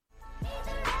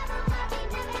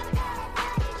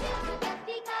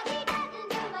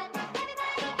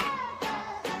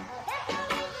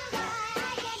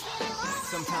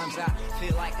I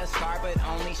feel like a star, but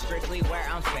only strictly where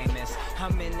I'm famous.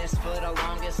 I'm in this for the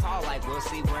longest haul, like we'll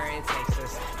see where it takes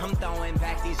us. I'm throwing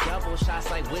back these double shots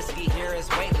like whiskey here is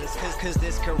weightless. Cause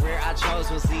this career I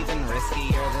chose was even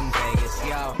riskier than Vegas,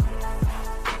 yo.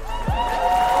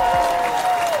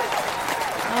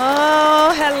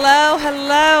 Oh,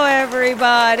 hello,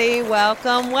 everybody.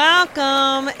 Welcome.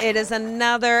 It is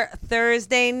another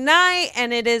Thursday night,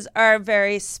 and it is our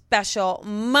very special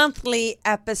monthly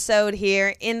episode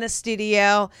here in the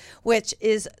studio, which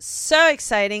is so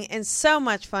exciting and so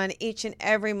much fun. Each and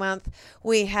every month,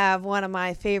 we have one of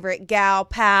my favorite gal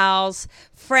pals,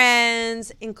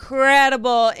 friends,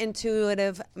 incredible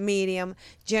intuitive medium,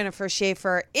 Jennifer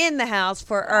Schaefer, in the house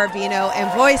for our Vino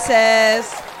and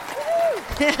Voices.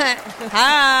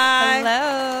 Hi.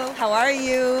 Hello. How are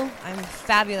you? I'm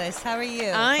fabulous. How are you?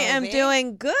 I am Colby?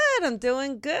 doing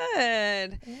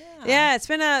good. Yeah, it's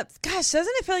been doesn't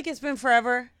it feel like it's been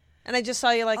forever? And I just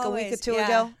saw you like a week or two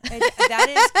ago. That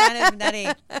is kind of nutty.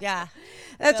 Yeah.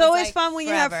 That's Feels always like fun when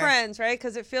you have forever. friends, right?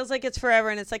 Because it feels like it's forever,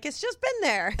 and it's like, it's just been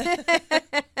there.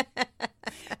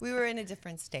 We were in a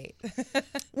different state,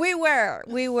 We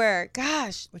were.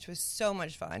 Gosh, which was so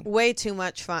much fun. way too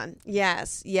much fun.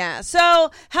 Yes, yeah.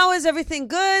 So how is everything?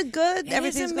 Good.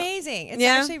 Everything's amazing. It's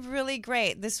actually really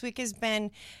great. This week has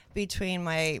been between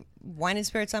my Wine and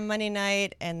Spirits on Monday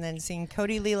night and then seeing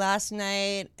Cody Lee last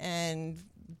night, and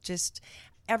just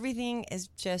everything is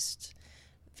just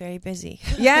very busy.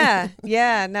 Yeah.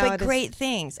 No, but great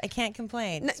things. I can't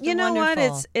complain. It's You been know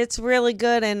wonderful. what? It's really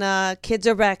good, and kids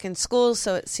are back in school,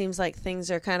 so it seems like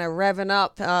things are kind of revving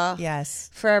up.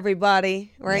 Yes. For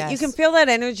everybody, right? Yes. You can feel that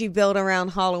energy build around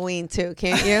Halloween too,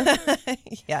 can't you?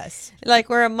 Yes. Like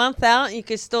we're a month out, you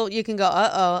can go,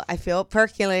 I feel it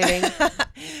percolating.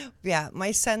 Yeah, my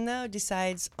son though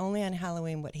decides only on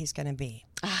Halloween what he's going to be.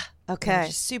 Okay. Which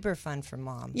is super fun for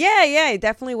mom. Yeah, he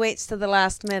definitely waits to the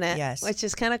last minute. Yes. Which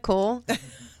is kind of cool.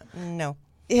 No.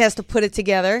 He has to put it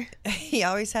together. He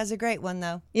always has a great one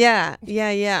though. Yeah.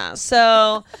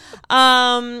 So,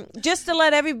 just to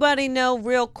let everybody know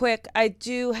real quick, I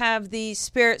do have the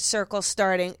Spirit Circle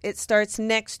starting. It starts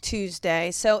next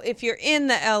Tuesday. So if you're in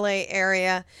the LA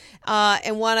area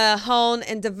and want to hone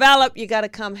and develop, you got to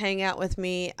come hang out with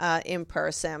me in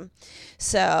person.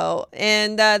 So,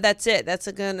 and that's it.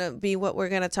 That's going to be what we're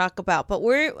going to talk about. But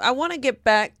I want to get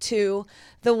back to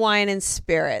the Wine and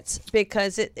Spirits,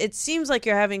 because it seems like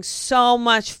you're having so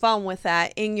much fun with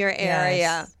that in your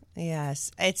area. Yes.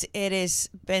 It has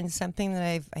been something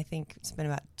that I think it's been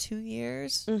about 2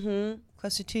 years,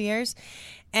 close to 2 years,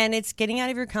 and it's getting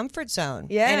out of your comfort zone.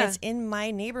 Yeah. And it's in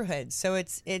my neighborhood. So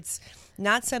it's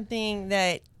not something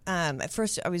that, at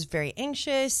first I was very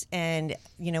anxious, and,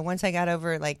 once I got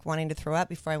over like wanting to throw up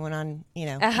before I went on, to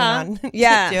do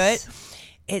it.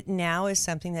 It now is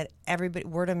something that everybody,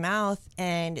 word of mouth,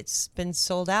 and it's been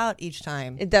sold out each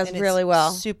time. It does and really it's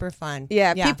well. Super fun.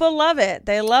 Yeah, people love it.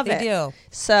 They love it. They do.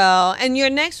 So, and your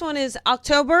next one is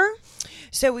October?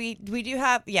 So we do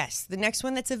have, yes, the next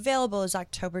one that's available is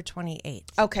October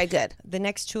 28th. Okay, good. The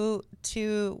next two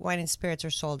Wine and Spirits are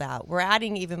sold out. We're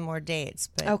adding even more dates,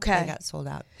 but they got sold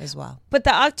out as well. But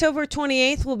the October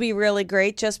 28th will be really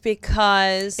great just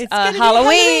because It's gonna be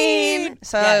Halloween.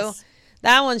 So Yes.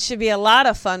 that one should be a lot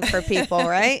of fun for people,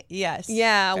 right? Yes.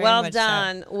 Yeah, very well much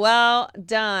done. Well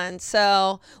done.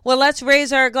 So, let's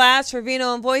raise our glass for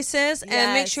Vino and Voices,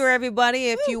 and make Yes. sure everybody,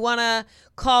 if you want to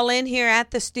call in here at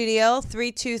the studio,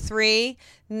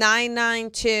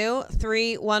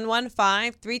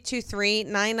 323-992-3115,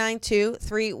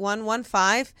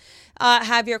 323-992-3115.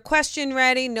 Have your question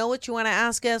ready. Know what you want to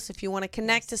ask us. If you want to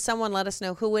connect to someone, let us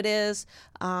know who it is.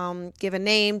 Give a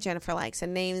name. Jennifer likes a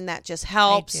name. That just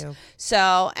helps. I do.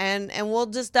 So, and we'll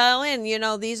just dial in.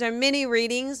 These are mini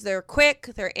readings. They're quick.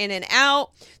 They're in and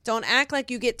out. Don't act like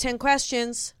you get 10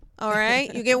 questions. All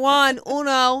right? You get one.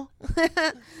 Uno.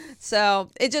 So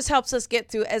it just helps us get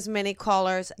through as many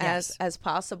callers Yes. as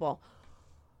possible.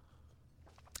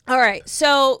 All right.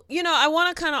 So, I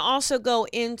want to kind of also go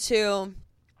into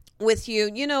with you,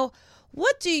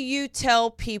 what do you tell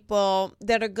people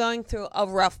that are going through a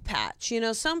rough patch?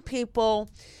 Some people,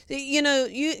 you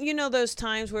know those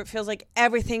times where it feels like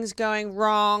everything's going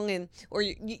wrong, or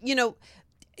you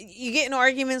get in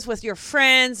arguments with your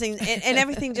friends and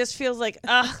everything just feels like,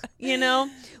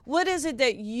 what is it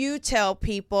that you tell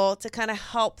people to kind of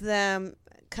help them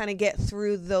kind of get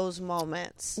through those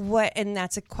moments? And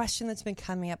that's a question that's been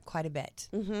coming up quite a bit.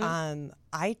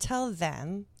 I tell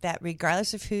them that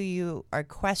regardless of who you are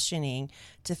questioning,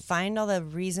 to find all the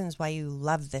reasons why you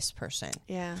love this person.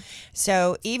 Yeah.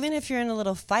 So even if you're in a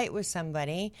little fight with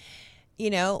somebody,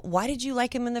 why did you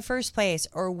like him in the first place?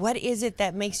 Or what is it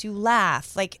that makes you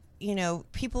laugh? Like,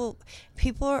 people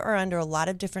are under a lot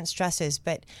of different stresses,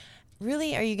 but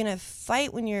really, are you going to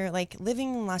fight when you're like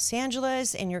living in Los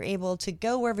Angeles and you're able to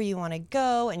go wherever you want to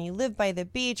go and you live by the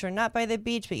beach or not by the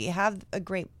beach, but you have a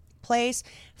great place?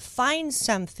 Find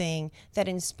something that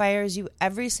inspires you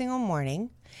every single morning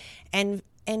and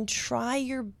try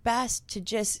your best to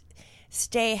just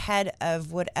stay ahead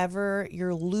of whatever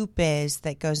your loop is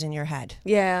that goes in your head.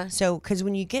 Yeah. So, because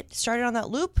when you get started on that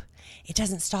loop, it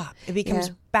doesn't stop. It becomes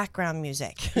background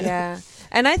music. Yeah.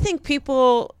 And I think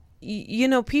people,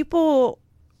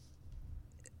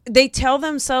 they tell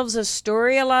themselves a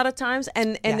story a lot of times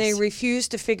and they refuse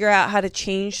to figure out how to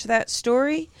change that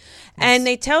story. Yes. And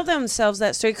they tell themselves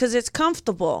that story because it's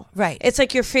comfortable. Right. It's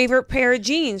like your favorite pair of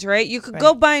jeans, right? You could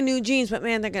go buy new jeans, but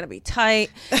man, they're going to be tight.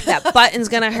 That button's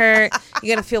going to hurt.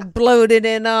 You're going to feel bloated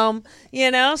in them,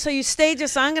 So you stay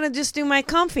I'm going to just do my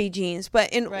comfy jeans.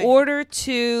 But in order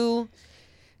to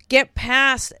get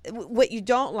past what you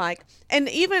don't like, and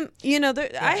even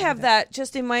I have that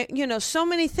just in my so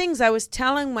many things I was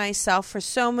telling myself for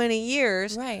so many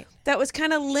years that was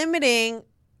kind of limiting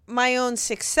my own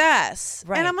success,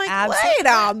 and I'm like, wait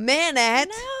a minute,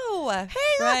 no, hang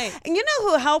on. And you know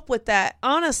who helped with that,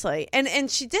 honestly,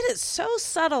 and she did it so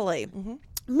subtly,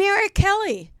 Mira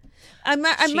Kelly. I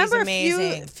remember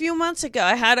a few months ago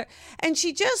I had her, and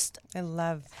she just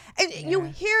you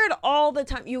hear it all the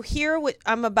time. You hear what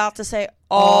I'm about to say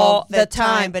all the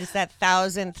time, but it's that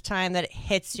 1,000th time that it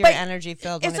hits your energy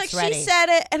field when it's like ready. She said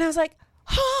it, and I was like,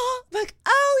 oh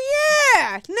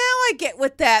yeah, now I get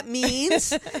what that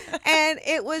means. And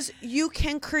it was, you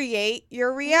can create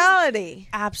your reality.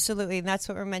 Absolutely. And that's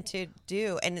what we're meant to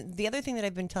do. And the other thing that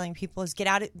I've been telling people is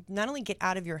not only get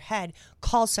out of your head,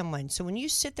 call someone. So when you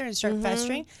sit there and start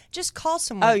festering, just call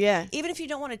someone. Oh yeah. Even if you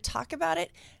don't want to talk about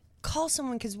it, call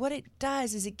someone, because what it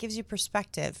does is it gives you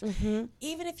perspective.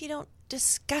 Even if you don't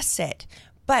discuss it.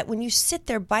 But when you sit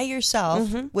there by yourself,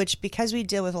 which, because we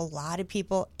deal with a lot of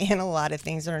people and a lot of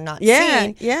things that are not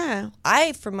seen,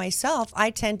 for myself,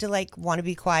 I tend to want to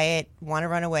be quiet, want to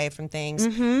run away from things.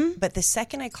 But the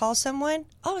second I call someone,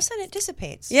 all of a sudden it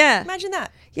dissipates. Yeah. Imagine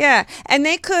that. Yeah. And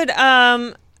they can,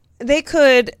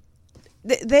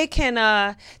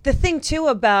 the thing too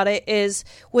about it is,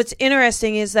 what's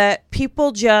interesting is that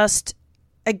people just,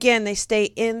 again, they stay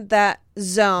in that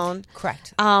zone.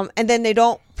 Correct. And then they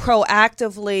don't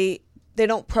proactively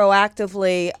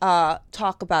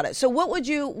talk about it. So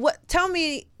tell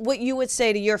me what you would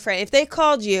say to your friend if they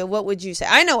called you. What would you say?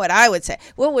 I know what I would say.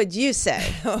 What would you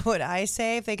say? What would I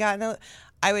say if they got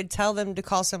I would tell them to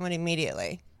call someone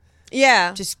immediately.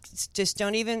 Yeah. Just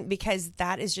don't even, because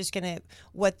that is just going to,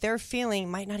 what they're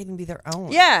feeling might not even be their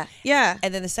own. Yeah. Yeah.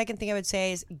 And then the second thing I would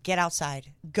say is get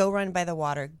outside, go run by the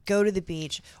water, go to the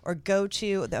beach, or go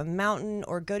to the mountain,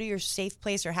 or go to your safe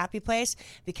place or happy place,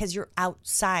 because you're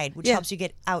outside, which helps you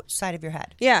get outside of your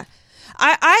head. Yeah.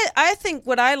 I think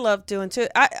what I love doing too,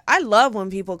 I love when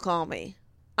people call me.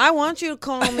 I want you to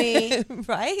call me.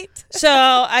 Right? So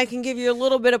I can give you a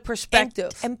little bit of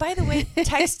perspective. And by the way,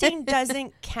 texting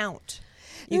doesn't count.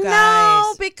 You guys.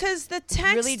 No, because the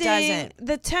texting really doesn't.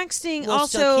 The texting will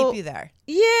also still keep you there.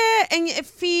 Yeah, and it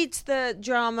feeds the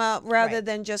drama rather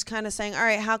than just kind of saying, all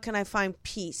right, how can I find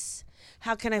peace?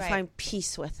 How can I find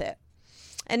peace with it?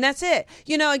 And that's it.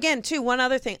 Again, too, one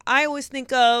other thing. I always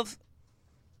think of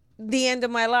the end of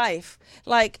my life.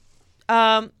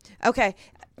 Okay.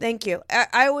 Thank you.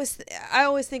 I always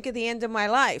think of the end of my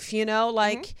life, did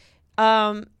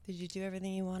you do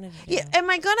everything you wanted to do? Yeah.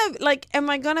 Am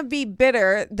I gonna be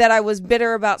bitter that I was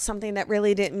bitter about something that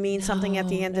really didn't mean something at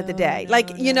the end of the day?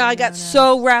 I got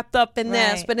so wrapped up in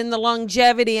this, but in the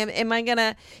longevity, am I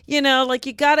gonna, you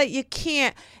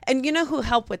can't. And you know who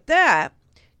helped with that?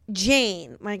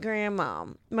 Jane, my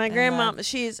grandmom.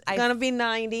 She's gonna be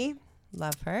 90.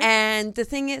 Love her. And the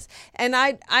thing is, and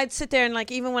I'd sit there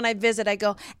and even when I visit, I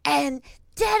go, and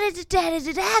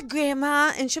da-da-da-da-da-da,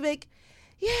 grandma. And she'll be like,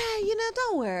 yeah,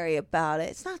 don't worry about it.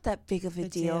 It's not that big of a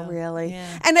deal, really.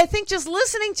 Yeah. And I think just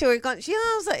listening to her, going,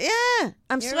 I was like, yeah,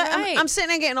 I'm sitting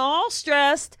there getting all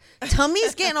stressed.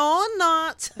 Tummy's getting all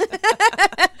knots.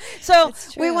 So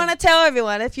we want to tell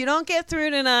everyone, if you don't get through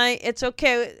tonight, it's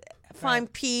okay.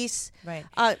 Find peace. Right.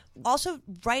 Also,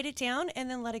 write it down and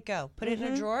then let it go. Put it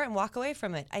in a drawer and walk away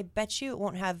from it. I bet you it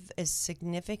won't have as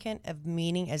significant of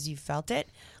meaning as you felt it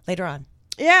later on.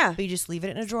 Yeah. But you just leave it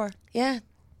in a drawer. Yeah.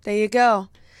 There you go.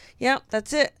 Yep,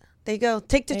 that's it. There you go.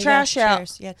 Take the trash out.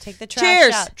 Cheers. Yeah, take the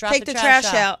trash out. Drop take the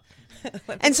trash out.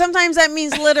 And sometimes that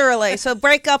means literally. So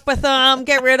break up with them,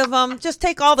 get rid of them. Just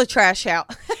take all the trash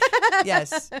out.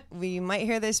 Yes. You might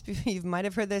hear this. You might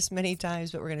have heard this many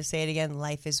times, but we're going to say it again.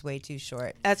 Life is way too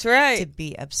short. That's right. To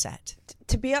be upset.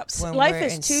 to be upset. Life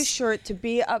is too short to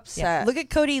be upset. Yeah. Look at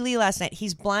Cody Lee last night.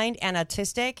 He's blind and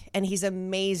autistic, and he's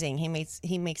amazing.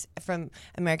 He makes from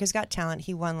America's Got Talent.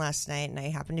 He won last night, and I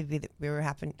happened to be we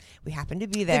happened to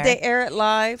be there. Did they air it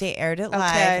live? They aired it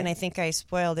live, and I think I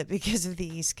spoiled it because of the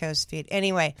East Coast feed.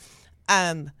 Anyway,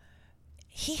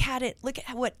 he had it. Look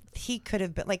at what he could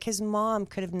have been. Like, his mom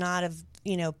could have not have,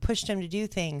 pushed him to do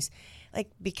things. Like,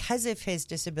 because of his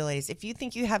disabilities. If you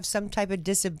think you have some type of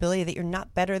disability that you're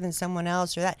not better than someone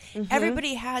else or that,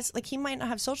 everybody has, like, he might not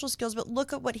have social skills, but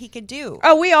look at what he could do.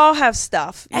 Oh, we all have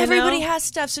stuff. Everybody has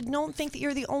stuff, so don't think that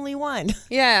you're the only one.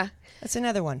 Yeah. That's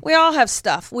another one. We all have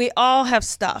stuff.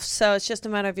 So it's just a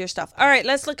matter of your stuff. All right,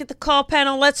 let's look at the call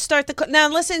panel. Let's start the call. Now,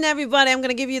 listen, everybody, I'm going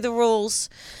to give you the rules.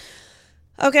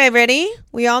 Okay, ready?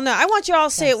 We all know. I want you all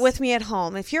to say it with me at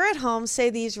home. If you're at home,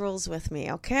 say these rules with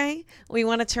me, okay? We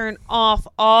want to turn off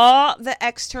all the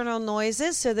external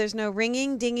noises so there's no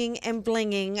ringing, dinging, and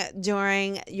blinging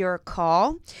during your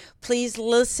call. Please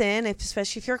listen,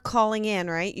 especially if you're calling in,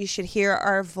 right? You should hear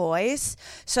our voice.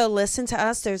 So listen to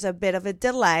us. There's a bit of a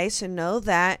delay, so know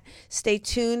that. Stay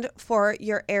tuned for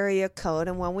your area code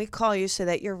and when we call you so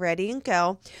that you're ready and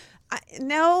go.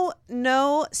 No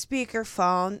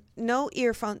speakerphone, no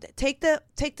earphone. Take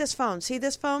this phone. See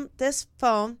this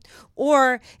phone,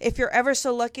 or if you're ever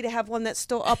so lucky to have one that's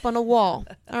still up on a wall.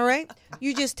 All right,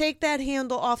 you just take that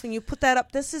handle off and you put that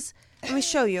up. Let me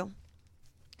show you.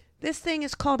 This thing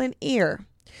is called an ear.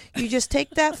 You just take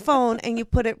that phone and you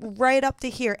put it right up to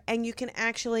here and you can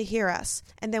actually hear us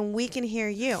and then we can hear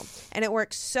you and it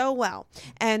works so well.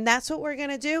 And that's what we're going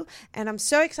to do. And I'm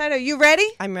so excited. Are you ready?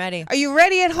 I'm ready. Are you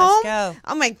ready at home? Let's go.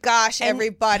 Oh my gosh,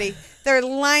 everybody. They're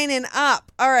lining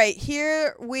up. All right,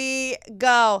 here we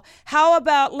go. How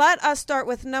about let us start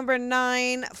with number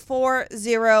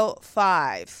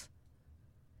 9405.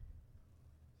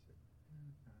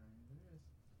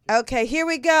 Okay, here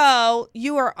we go.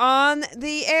 You are on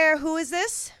the air. Who is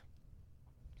this?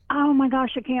 Oh, my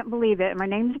gosh, I can't believe it. My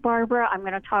name's Barbara. I'm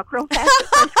going to talk real fast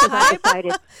because I'm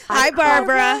excited. Hi,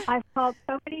 Barbara. I've called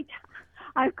so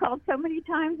many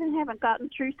times and haven't gotten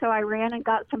through, so I ran and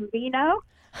got some vino.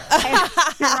 And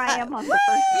here I am on the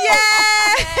first.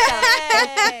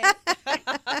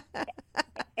 Yay!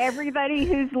 Everybody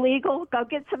who's legal, go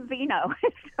get some vino.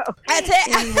 So, that's it.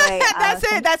 Anyway, that's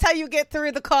it. That's how you get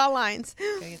through the call lines.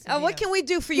 What can we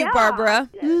do for you, Barbara?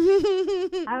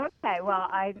 Okay. Well,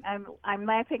 I'm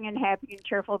laughing and happy and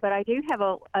cheerful, but I do have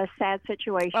a sad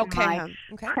situation. Okay. My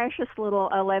precious little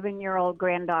 11-year-old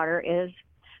granddaughter is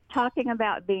talking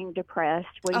about being depressed.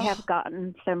 We have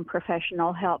gotten some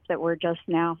professional help that we're just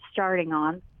now starting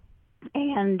on,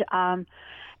 and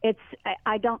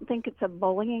I don't think it's a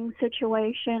bullying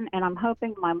situation, and I'm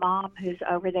hoping my mom, who's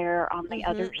over there on the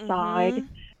other side,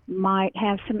 might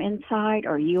have some insight,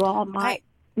 or you all might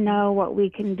know what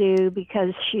we can do,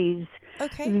 because she's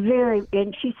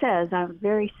and she says, I'm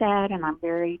very sad and I'm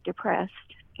very depressed,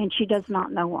 and she does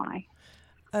not know why.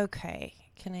 Okay.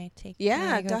 Can I take?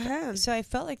 Yeah, go ahead. So I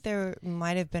felt like there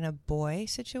might have been a boy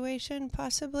situation,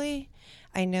 possibly.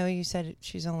 I know you said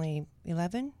she's only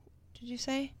 11. Did you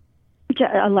say?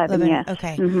 11, yes.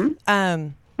 Okay.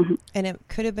 And it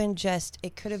could have been just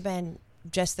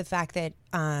the fact that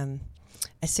a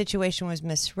situation was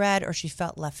misread or she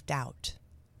felt left out.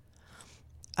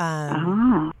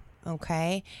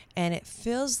 Okay. And it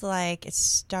feels like it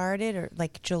started or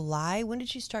like July. When did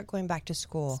she start going back to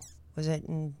school? Was it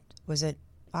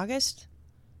August?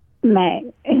 May.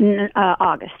 In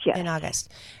August, yes. In August.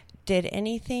 Did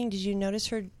you notice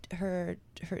her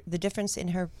the difference in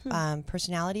her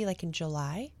personality like in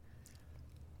July?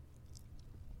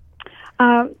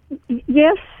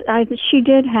 Yes, she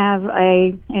did have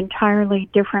a entirely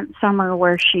different summer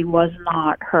where she was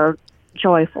not her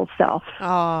joyful self.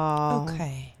 Oh.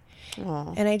 Okay.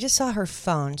 Aww. And I just saw her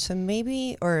phone, so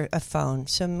maybe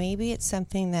it's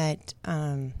something that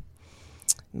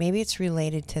maybe it's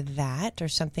related to that or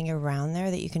something around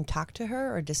there that you can talk to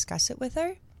her or discuss it with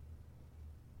her.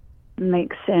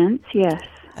 Makes sense, yes.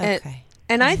 Okay.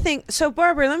 And I think, so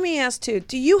Barbara, let me ask too,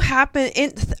 do you I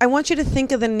want you to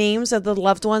think of the names of the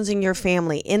loved ones in your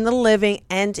family, in the living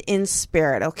and in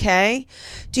spirit, okay?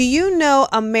 Do you know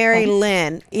a Mary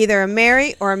Lynn, either a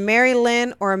Mary or a Mary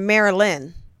Lynn or a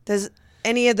Marilyn? Does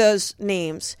any of those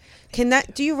names,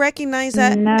 do you recognize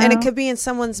that? No. And it could be in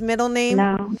someone's middle name?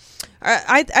 No.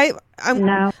 I'm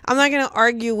No. I'm not going to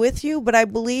argue with you, but I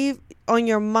believe on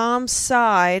your mom's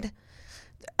side,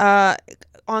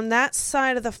 on that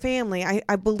side of the family,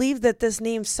 I believe that this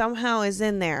name somehow is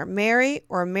in there. Mary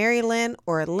or Mary Lynn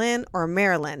or Lynn or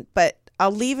Marilyn. But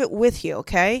I'll leave it with you,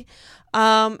 okay?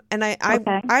 And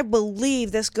I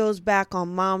believe this goes back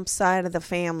on mom's side of the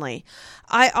family.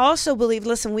 I also believe,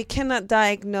 listen, we cannot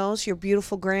diagnose your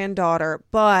beautiful granddaughter,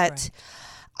 but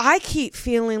I keep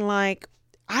feeling like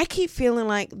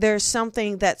there's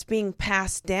something that's being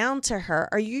passed down to her.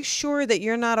 Are you sure that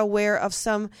you're not aware of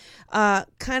some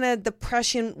kind of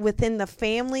depression within the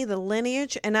family, the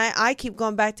lineage? And I keep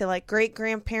going back to like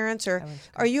great-grandparents, or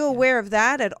are you aware of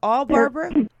that at all,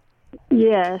 Barbara?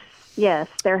 Yes,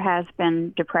 there has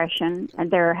been depression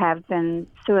and there have been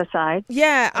suicides.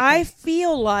 Yeah, okay. I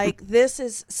feel like this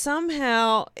is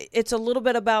somehow, it's a little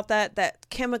bit about that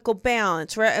chemical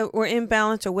balance, right? Or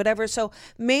imbalance or whatever. So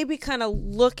maybe kind of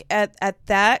look at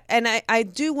that. And I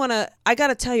got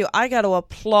to tell you, I got to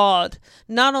applaud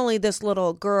not only this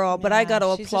little girl, but I got to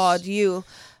applaud you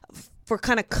for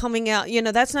kind of coming out. You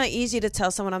know, that's not easy to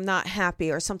tell someone I'm not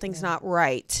happy or something's not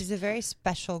right. She's a very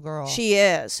special girl. She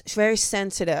is. She's very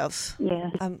sensitive. Yeah.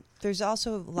 There's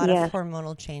also a lot of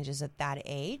hormonal changes at that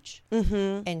age.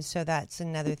 Mm-hmm. And so that's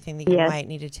another thing that you might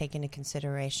need to take into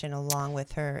consideration along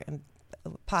with her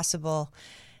possible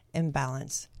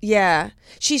imbalance. Yeah.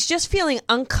 She's just feeling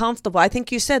uncomfortable. I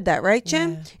think you said that, right,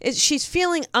 Jen? Yeah. She's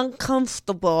feeling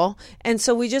uncomfortable. And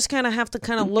so we just kind of have to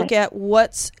kind of look at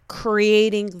what's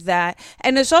creating that.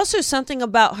 And there's also something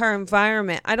about her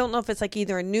environment. I don't know if it's like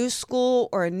either a new school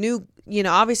or a new, you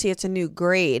know, obviously it's a new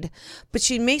grade, but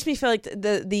she makes me feel like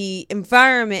the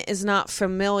environment is not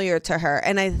familiar to her.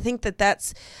 And I think that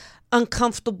that's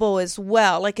uncomfortable as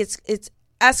well. Like it's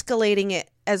escalating it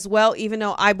as well, even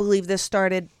though I believe this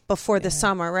started before the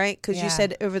summer, right? Because you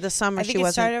said over the summer she wasn't.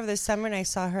 It started over the summer, and I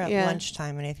saw her at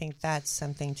lunchtime, and I think that's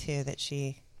something too that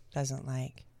she doesn't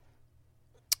like.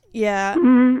 Yeah,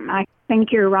 I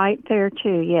think you're right there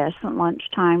too. Yes, at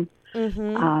lunchtime.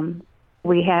 Mm-hmm.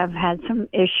 We have had some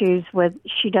issues with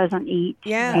she doesn't eat.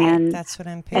 Yeah, and that's what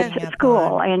I'm picking up at school,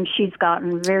 on. and she's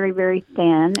gotten very, very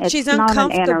thin. She's not an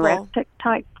uncomfortable. anorexic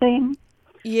type thing.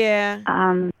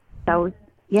 Yeah. So.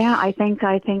 Yeah, I think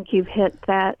you've hit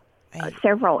that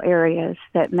several areas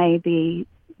that may be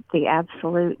the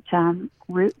absolute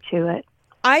root to it.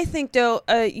 I think, though,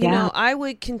 you know, I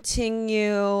would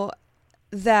continue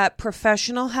that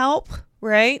professional help,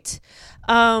 right?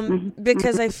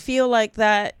 Because I feel like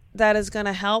that is going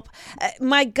to help.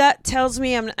 My gut tells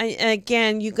me,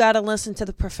 again, you got to listen to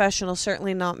the professional,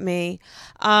 certainly not me.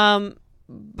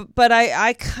 But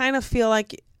I kind of feel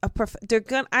like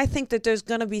I think that there's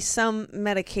going to be some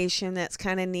medication that's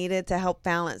kind of needed to help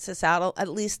balance this out, at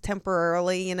least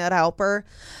temporarily, you know, to help her.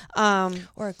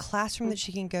 Or a classroom that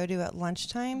she can go to at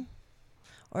lunchtime,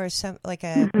 or some like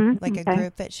a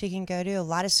group that she can go to. A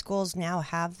lot of schools now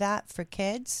have that for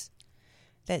kids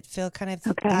that feel kind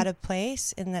of out of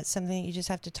place, and that's something that you just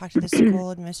have to talk to the school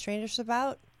administrators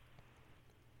about.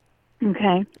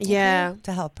 Okay. Yeah.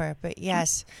 To help her. But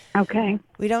yes. Okay.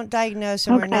 We don't diagnose,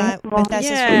 and we're not, but that's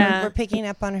just we're picking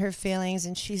up on her feelings,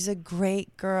 and she's a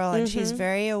great girl, and she's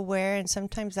very aware, and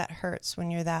sometimes that hurts when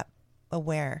you're that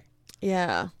aware.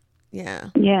 Yeah. Yeah.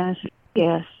 Yes.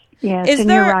 And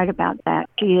you're right about that.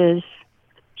 She's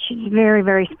very,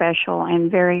 very special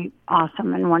and very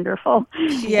awesome and wonderful.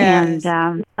 Yes.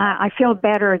 And I feel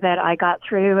better that I got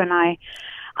through, and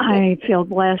I feel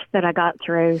blessed that I got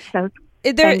through. So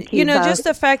you know, just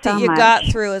the fact that you got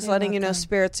through is You're letting welcome. you know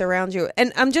spirits around you.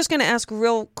 And I'm just going to ask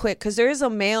real quick, because there is a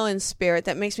male in spirit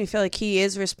that makes me feel like he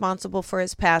is responsible for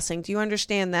his passing. Do you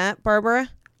understand that, Barbara?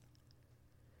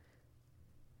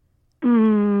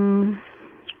 Do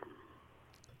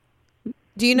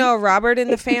you know a Robert in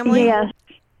the family?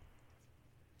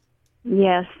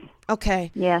 Yes.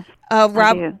 Okay. Yes.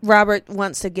 I do. Robert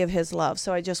wants to give his love,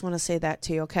 so I just want to say that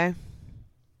to you, okay?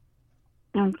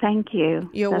 Oh, thank you.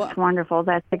 That's wonderful.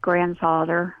 That's a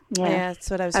grandfather. Yes. Yeah, that's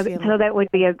what I was feeling. So that would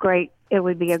be a great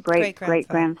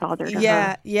grandfather.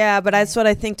 Yeah, but that's what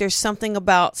I think. There's something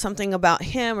about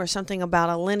him, or something about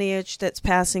a lineage that's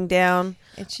passing down.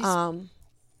 And she's,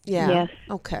 Yes.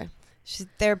 Okay.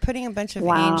 They're putting a bunch of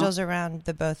angels around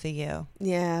the both of you.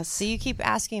 Yes. So you keep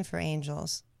asking for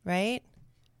angels, right?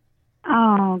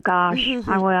 Oh gosh,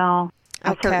 I will.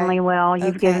 I certainly will.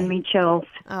 You've given me chills.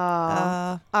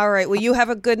 Oh. All right. Well, you have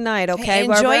a good night, okay,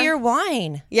 enjoy Barbara? your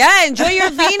wine. Yeah, enjoy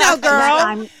your vino,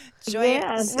 girl.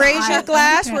 Yes, Raise your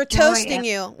glass. We're toasting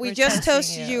you. We just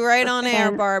toasted you right on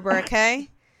air, Barbara, okay?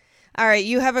 All right.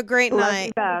 You have a great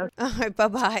night. All right.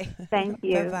 Bye-bye. Thank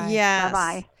you. Bye-bye. Yes.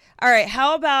 Bye-bye. All right.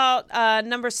 How about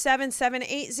number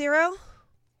 7780?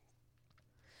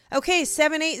 Okay,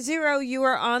 780, you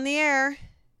are on the air.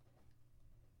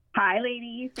 Hi,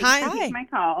 ladies. Thanks for taking my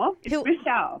call. It's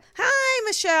Michelle. Hi,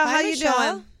 Michelle. How you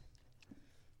doing?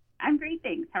 I'm great,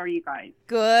 thanks. How are you guys?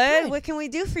 Good. What can we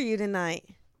do for you tonight?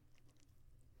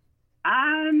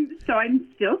 So I'm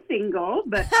still single,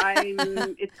 but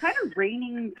it's kind of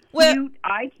raining cute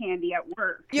eye candy at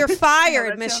work. You're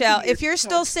fired, Michelle. If you're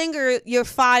still single, you're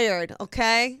fired,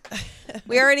 okay?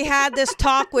 We already had this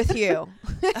talk with you.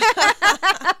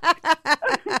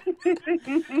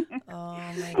 Oh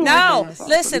my No, goodness.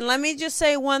 listen, let me just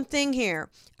say one thing here.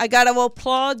 I got to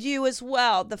applaud you as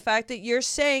well. The fact that you're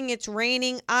saying it's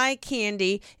raining eye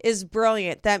candy is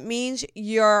brilliant. That means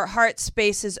your heart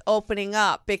space is opening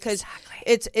up because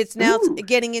it's now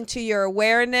getting into your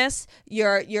awareness,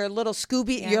 your little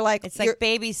Scooby. Yeah. You're like it's like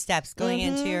baby steps going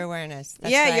into your awareness.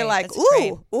 That's yeah, right. you're like, That's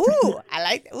ooh, great. ooh, I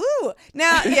like, ooh.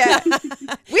 Now, yeah,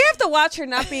 we have to watch her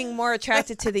not being more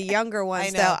attracted to the younger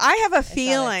ones, know. though. I have a that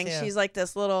feeling too. she's like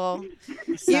this little.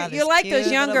 Saw You this like cute those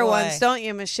little younger boy. ones, don't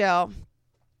you, Michelle?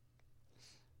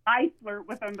 I flirt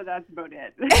with them, but that's about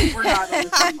it. We're not on the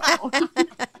same level.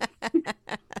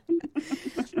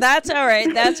 That's all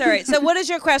right. That's all right. So, what is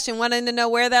your question? Wanting to know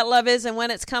where that love is and when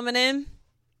it's coming in?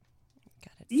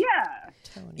 Yeah.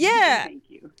 Tony. Yeah. Thank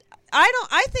you.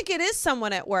 I think it is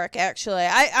someone at work, actually.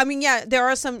 I mean, yeah, there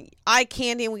are some eye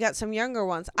candy and we got some younger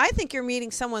ones. I think you're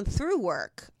meeting someone through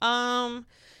work. Was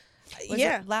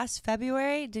yeah. it last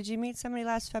February? Did you meet somebody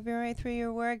last February through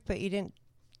your work, but you didn't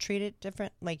treat it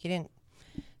different? Like you didn't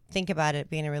think about it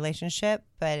being a relationship,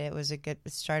 but it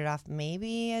started off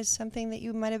maybe as something that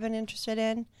you might have been interested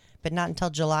in, but not until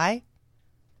July?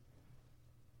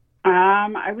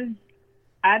 I was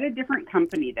at a different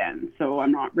company then, so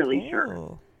I'm not really sure.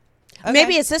 Ooh.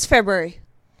 Maybe it's this February.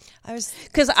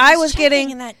 Because I was checking getting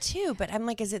in that too, but I'm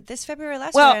like, is it this February or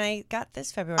last Well, year? And I got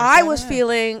this February. so I don't was know.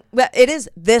 feeling, well, it is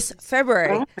this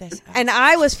February. And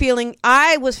I was feeling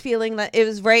that it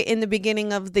was right in the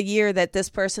beginning of the year that this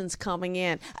person's coming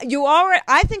in.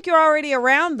 I think you're already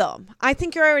around them. I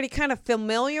think you're already kind of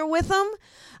familiar with them.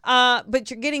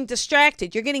 But you're getting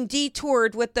distracted. You're getting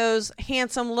detoured with those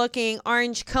handsome looking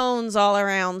orange cones all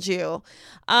around you.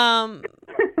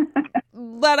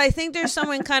 But I think there's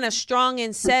someone kind of strong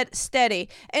and steady.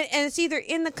 And it's either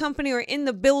in the company or in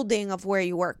the building of where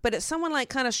you work. But it's someone like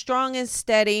kind of strong and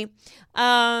steady.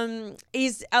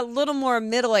 He's a little more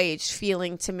middle-aged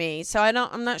feeling to me. So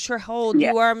I'm not sure how old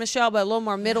you are, Michelle, but a little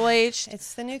more middle-aged.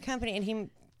 It's the new company, and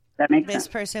That makes this sense.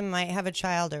 person might have a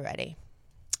child already.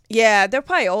 Yeah, they're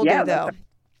probably older, Yeah, though.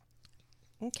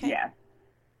 Okay. Yeah.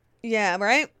 Yeah,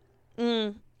 right?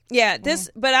 Yeah,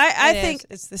 but I think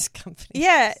it's this company.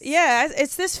 Yeah,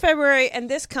 it's this February and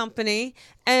this company.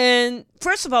 And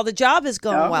first of all, the job is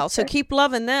going well, so keep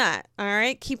loving that. All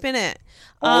right, keeping it.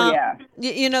 Yeah.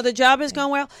 You know, the job is going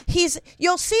well.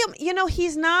 You'll see him. You know,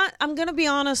 he's not. I'm gonna be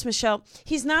honest, Michelle.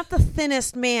 He's not the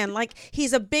thinnest man. Like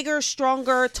he's a bigger,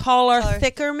 stronger, taller,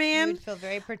 thicker You man. would feel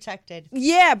very protected.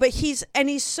 Yeah, but he's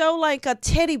so like a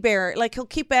teddy bear. Like he'll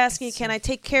keep asking, "Can I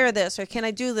take care of this?" or "Can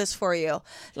I do this for you?"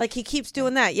 Like he keeps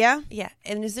doing that. Yeah. Yeah.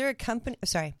 And is there a company? Oh,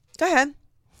 sorry. Go ahead.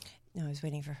 No, I was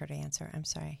waiting for her to answer. I'm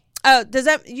sorry. Oh, does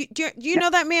that do you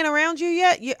know that man around you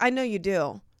yet? I know you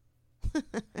do.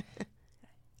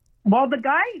 Well,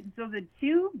 the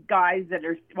two guys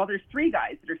there's three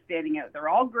guys that are standing out. They're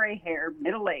all gray hair,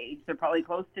 middle aged. They're probably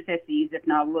close to 50s, if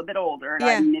not a little bit older, and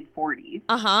Yeah. I'm mid 40s.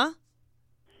 Uh-huh.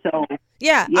 So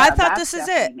Yeah, I thought that this is it.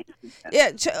 definitely makes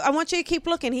sense. Yeah, I want you to keep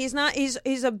looking. He's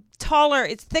a taller,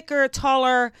 it's thicker,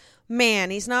 taller man.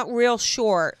 He's not real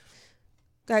short.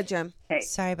 Go ahead, Jim. Okay.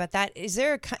 Sorry about that. Is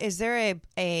there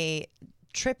a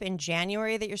trip in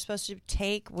January that you're supposed to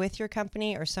take with your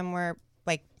company or somewhere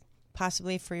like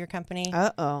possibly for your company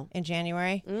Uh-oh. in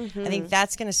January? Mm-hmm. I think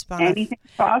that's going to spawn. Anything's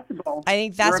possible. I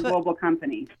think that's We're a what- global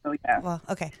company, so yeah. Well,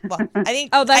 okay. Well, I think.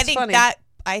 Oh, that's I think funny.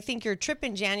 I think your trip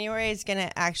in January is going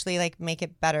to actually like make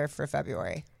it better for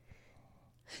February.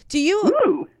 Do you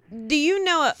Ooh.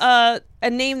 know a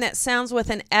name that sounds with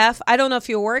an F? I don't know if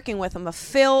you're working with him, a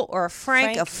Phil or a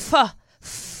Frank. A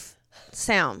F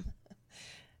sound.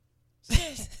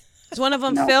 Is one of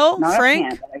them No, Phil? not Frank?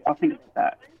 offhand, but I'll think about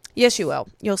that. Yes, you will.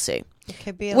 You'll see. It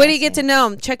could be. Where do you get to know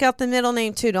him? Check out the middle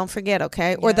name too. Don't forget,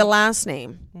 okay? Or Yeah. the last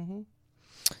name. Mm-hmm.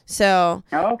 So,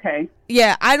 Oh, okay.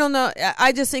 yeah, I don't know.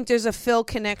 I just think there's a Phil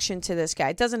connection to this guy.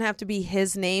 It doesn't have to be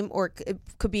his name, or it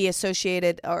could be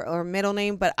associated or middle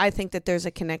name, but I think that there's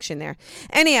a connection there.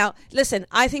 Anyhow, listen,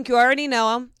 I think you already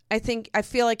know him. I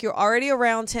feel like you're already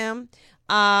around him.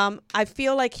 I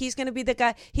feel like he's going to be the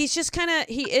guy. He's just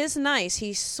he is nice.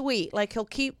 He's sweet. Like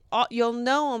you'll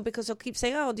know him because he'll keep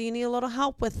saying, "Oh, do you need a little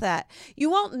help with that?" You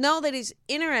won't know that he's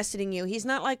interested in you. He's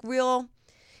not like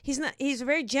he's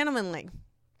very gentlemanly.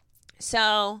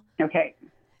 So Okay.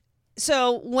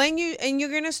 you're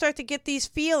going to start to get these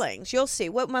feelings. You'll see.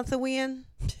 What month are we in?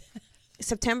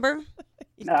 September.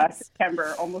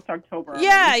 September, almost October.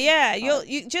 Yeah.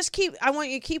 You just keep. I want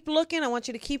you to keep looking. I want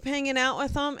you to keep hanging out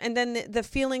with them, and then the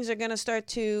feelings are going to start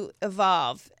to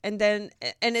evolve, and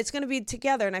it's going to be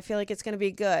together. And I feel like it's going to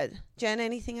be good. Jen,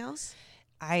 anything else?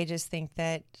 I think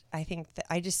that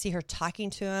I just see her talking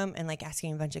to him and like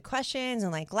asking a bunch of questions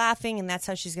and like laughing, and that's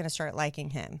how she's going to start liking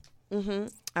him. Mm-hmm.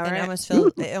 All right.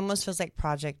 It almost feels like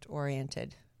project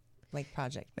oriented, like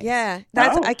project based. Yeah,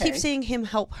 I keep seeing him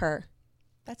help her.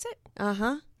 That's it.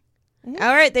 Uh-huh. Mm-hmm.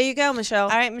 All right, there you go, Michelle.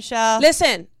 All right, Michelle.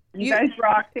 Listen. You guys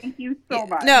rock. Thank you so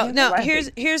much. No.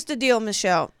 Here's the deal,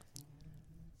 Michelle.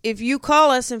 If you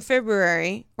call us in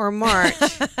February or March,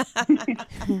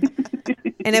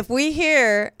 and if we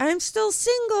hear I'm still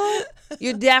single,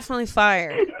 you're definitely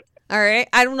fired. All right.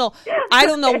 I don't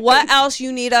know what else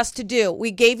you need us to do.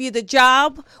 We gave you the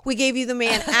job. We gave you the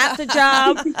man at the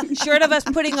job. Short of us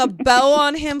putting a bow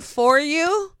on him for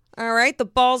you. All right. The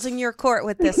ball's in your court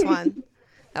with this one.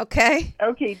 Okay.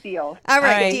 Okay. Deal. All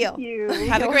right. Deal. Thank you.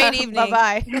 Have a great evening.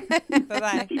 Bye-bye.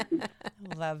 Bye-bye.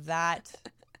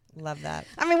 Love that.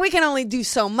 I mean, we can only do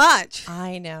so much.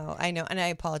 I know. And I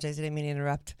apologize. I didn't mean to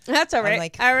interrupt. That's all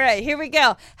right. All right, here we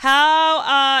go.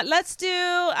 How, let's do,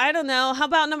 I don't know. How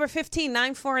about number 15,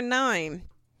 949?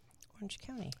 Orange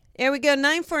County. Here we go.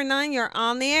 949, you're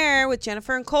on the air with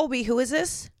Jennifer and Colby. Who is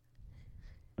this?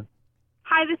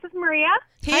 Hi, this is Maria.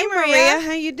 Hey, Maria.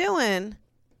 How you doing?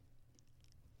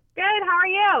 Good. How are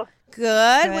you?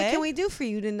 Good. What can we do for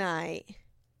you tonight?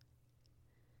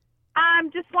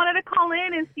 Just wanted to call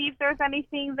in and see if there's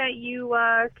anything that you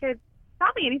could tell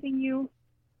me, anything you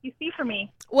see for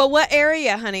me. Well, what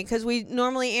area, honey? Because we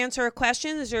normally answer a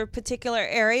question. Is there a particular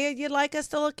area you'd like us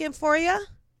to look in for you?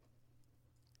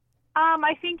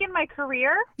 I think in my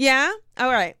career. Yeah?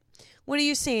 All right. What are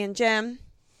you seeing, Jem?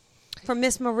 From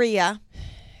Miss Maria.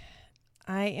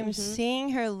 I am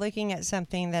seeing her looking at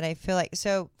something that I feel like,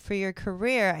 so for your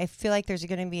career, I feel like there's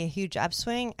going to be a huge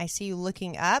upswing. I see you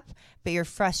looking up, but you're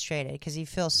frustrated because you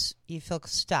feel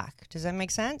stuck. Does that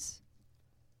make sense?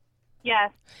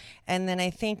 Yes. And then I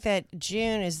think that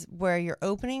June is where your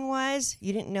opening was.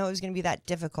 You didn't know it was going to be that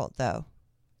difficult, though.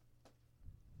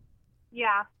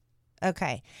 Yeah.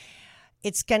 Okay.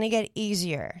 It's going to get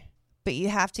easier, but you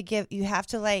have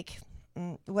to like,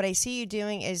 what I see you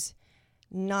doing is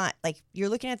not like you're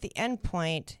looking at the end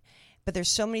point, but there's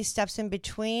so many steps in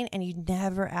between and you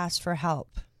never ask for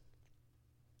help.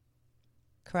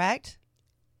 Correct?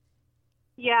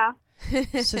 Yeah.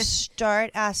 So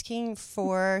start asking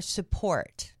for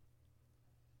support.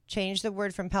 Change the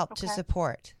word from help to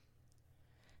support.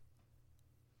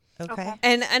 Okay.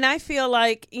 And I feel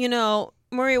like,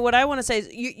 Maria, what I want to say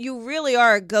is you really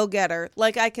are a go-getter.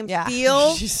 Like I can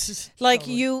feel like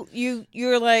totally.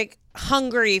 You're like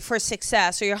hungry for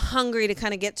success, or you're hungry to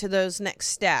kind of get to those next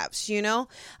steps,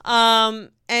 and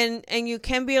you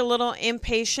can be a little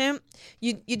impatient.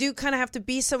 You do kind of have to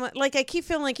be someone, like I keep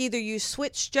feeling like either you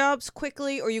switch jobs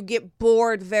quickly or you get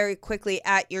bored very quickly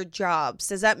at your jobs.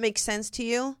 Does that make sense to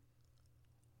you?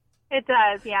 It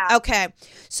does, yeah. Okay.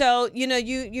 So,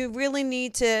 you really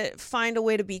need to find a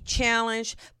way to be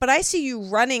challenged. But I see you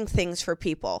running things for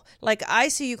people. Like, I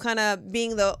see you kind of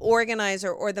being the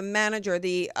organizer or the manager,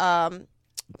 the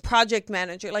project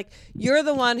manager. Like, you're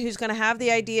the one who's going to have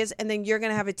the ideas, and then you're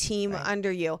going to have a team under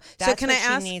you. That's so can what I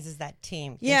ask, she needs is that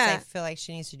team. Yeah. I feel like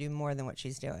she needs to do more than what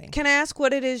she's doing. Can I ask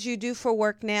what it is you do for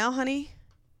work now, honey?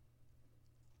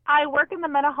 I work in the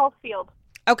mental health field.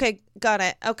 Okay, got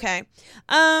it. Okay.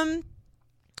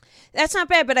 That's not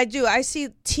bad, but I see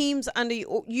teams under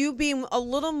you being a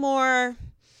little more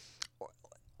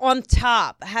on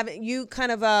top, having you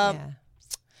kind of a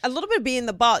little bit being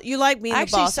the boss. You like being the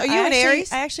boss. Are you an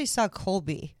Aries? I actually saw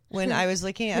Colby when I was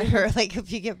looking at her. Like,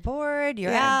 if you get bored,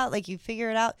 you're out. Like, you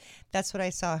figure it out. That's what I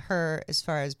saw her as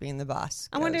far as being the boss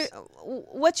goes. I wonder,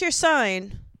 what's your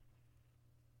sign?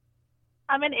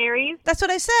 I'm an Aries. That's what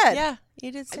I said. Yeah,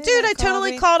 you did say Dude, that, I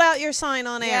totally called out your sign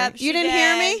on air. Yep, you didn't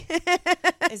hear me?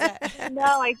 Is that?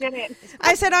 No, I didn't.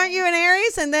 I said, aren't you an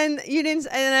Aries? And then you didn't.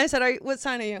 And then I said, what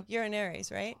sign are you? You're an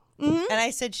Aries, right? Mm-hmm. And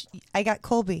I said, I got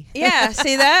Colby. Yeah,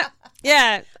 see that?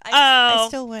 Yeah. I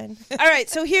still win. All right,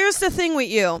 so here's the thing with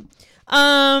you.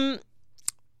 I'm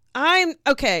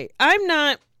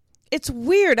not. It's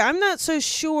weird. I'm not so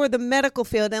sure the medical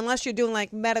field, unless you're doing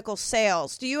like medical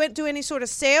sales. Do you do any sort of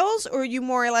sales, or are you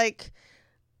more like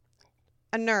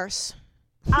a nurse?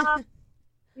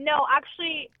 No,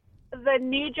 actually, the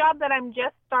new job that I'm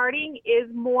just starting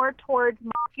is more towards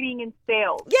marketing and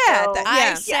sales. Yeah, so,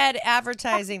 I said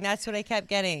advertising. That's what I kept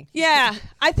getting. Yeah,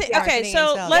 I think. Okay,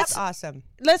 so that's awesome.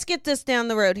 Let's get this down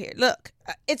the road here. Look,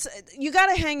 you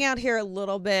got to hang out here a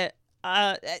little bit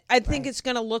I think it's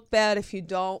going to look bad if you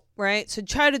don't, right? So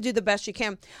try to do the best you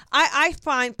can. I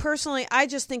find, personally, I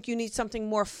just think you need something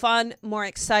more fun, more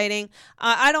exciting.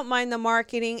 I don't mind the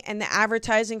marketing and the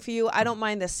advertising for you. I don't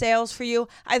mind the sales for you.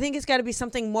 I think it's got to be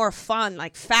something more fun,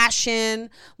 like fashion,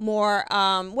 more,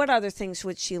 what other things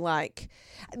would she like?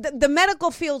 The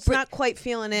medical field's not quite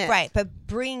feeling it. Right, but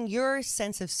bring your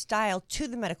sense of style to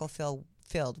the medical field.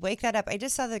 Wake that up. I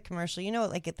just saw the commercial,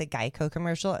 like at the Geico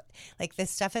commercial, like the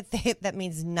stuff that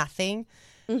means nothing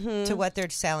to what they're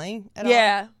selling at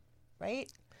all.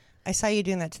 Right? I saw you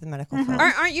doing that to the medical field.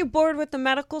 Aren't you bored with the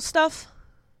medical stuff?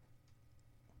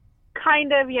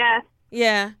 Kind of, yes.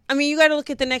 Yeah. I mean, you got to look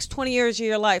at the next 20 years of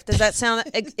your life. Does that sound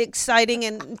exciting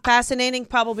and fascinating?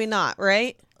 Probably not,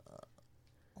 right?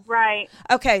 Right.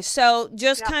 Okay, so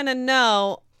just kind of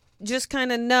know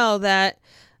that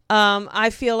I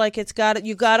feel like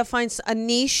you got to find a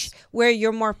niche where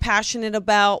you're more passionate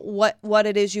about what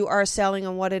it is you are selling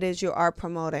and what it is you are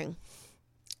promoting.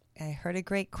 I heard a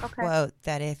great quote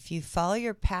that if you follow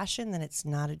your passion, then it's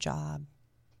not a job.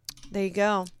 There you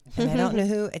go. And I don't know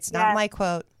who. It's not my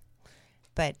quote,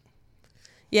 but.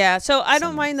 Yeah, so I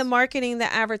don't mind the marketing, the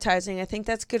advertising. I think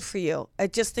that's good for you. I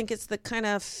just think it's the kind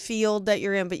of field that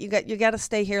you're in, but you got to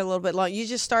stay here a little bit long. You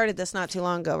just started this not too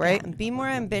long ago, right? Yeah, be more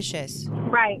ambitious.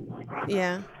 Right.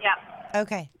 Yeah. Yeah.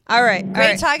 Okay. All right.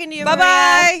 Great talking to you.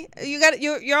 Bye-bye.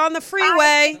 You're on the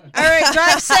freeway. Bye. All right,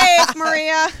 drive safe,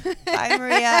 Maria. Bye,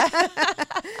 Maria.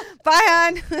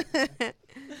 Bye, hon.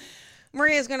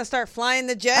 Maria's going to start flying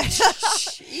the jet.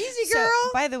 Easy, girl. So,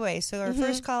 by the way, our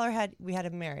first caller we had a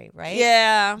Mary, right?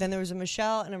 Yeah. Then there was a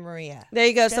Michelle and a Maria. There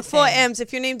you go. It's the 4 M's.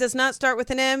 If your name does not start with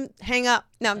an M, hang up.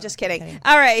 No, I'm just kidding.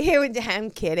 All right,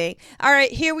 I'm kidding. All right,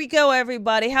 here we go,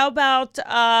 everybody. How about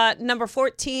number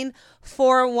 14,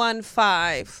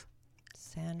 415?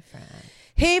 San Fran.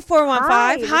 Hey,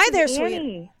 415. Hi there, sweetie.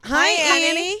 Annie. Hi,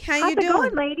 Annie. How you doing? How's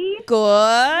it going, lady?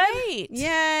 Good. Great.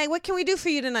 Yay. What can we do for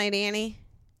you tonight, Annie?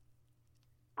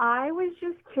 I was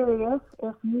just curious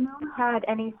if you had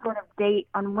any sort of date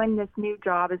on when this new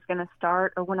job is going to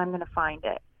start or when I'm going to find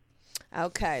it.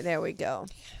 Okay, there we go.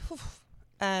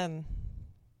 I'm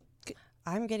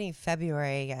getting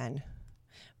February again.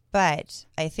 But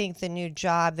I think the new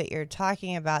job that you're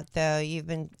talking about, though, you've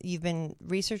been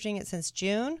researching it since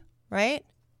June, right?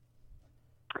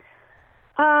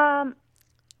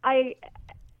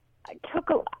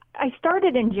 I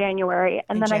started in January,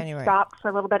 and then I stopped for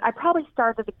a little bit. I probably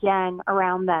started again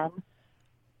around then.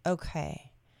 Okay.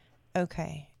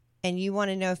 And you want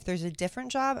to know if there's a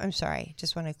different job? I'm sorry.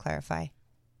 Just want to clarify.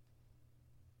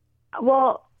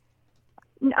 Well,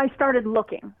 I started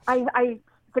looking.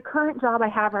 The current job I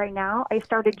have right now, I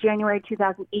started January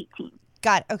 2018.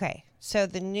 Got it. Okay. So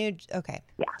okay.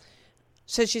 Yeah.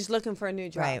 So she's looking for a new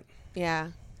job. Right. Yeah.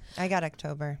 I got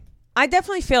October. I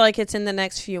definitely feel like it's in the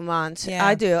next few months. Yeah.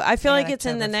 I do. I feel like it's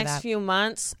October in the for next that. few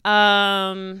months.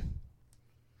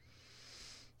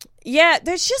 Yeah,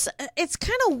 there's just, it's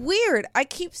kind of weird. I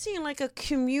keep seeing like a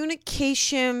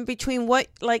communication between A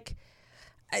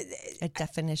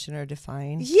definition or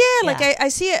define. Yeah, like I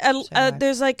see it.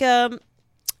 There's like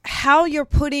how you're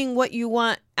putting what you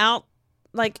want out,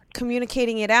 like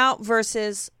communicating it out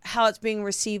versus how it's being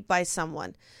received by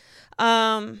someone.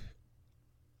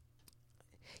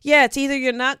 Yeah, it's either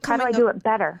you're not coming. How do I do it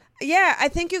better? Yeah, I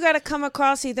think you got to come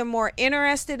across either more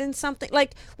interested in something.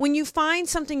 Like when you find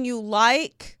something you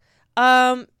like,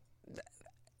 I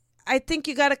think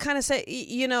you got to kind of say,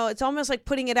 it's almost like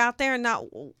putting it out there and not.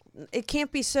 It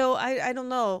can't be so. I don't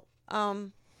know.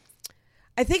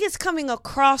 I think it's coming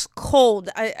across cold.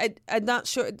 I'm not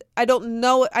sure. I don't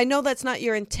know. I know that's not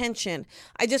your intention.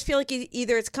 I just feel like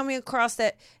either it's coming across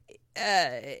that.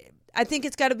 I think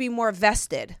it's got to be more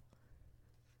vested.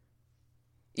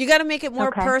 You got to make it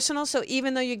more personal. So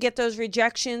even though you get those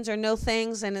rejections or no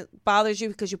things and it bothers you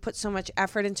because you put so much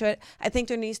effort into it, I think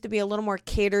there needs to be a little more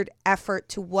catered effort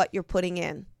to what you're putting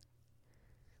in.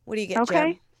 What do you get,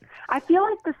 Jen? I feel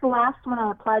like this last one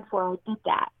I applied for, I did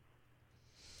that.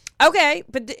 Okay,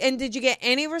 and did you get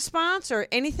any response or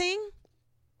anything?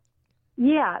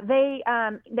 Yeah, they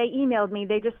emailed me.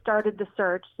 They just started the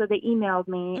search, so they emailed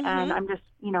me, and I'm just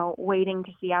waiting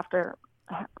to see after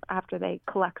they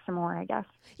collect some more, I guess.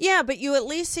 Yeah, but you at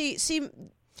least see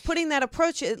putting that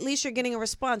approach, at least you're getting a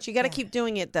response. You got to keep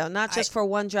doing it though, not just for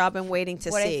one job and waiting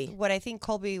to see. What I think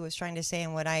Colby was trying to say,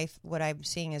 and what I'm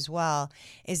seeing as well,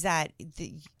 is that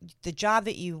the job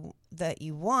that you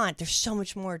want, there's so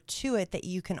much more to it that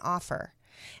you can offer,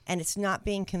 and it's not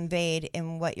being conveyed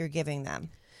in what you're giving them.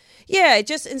 Yeah,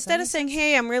 just instead of saying,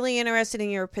 "Hey, I'm really interested in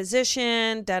your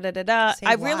position,"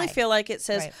 I really feel like it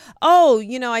says, "Oh,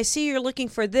 I see you're looking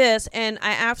for this, and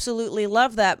I absolutely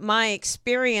love that. My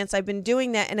experience, I've been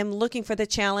doing that, and I'm looking for the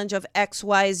challenge of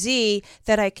XYZ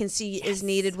that I can see is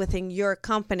needed within your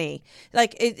company."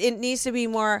 Like it needs to be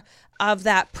more of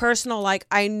that personal, like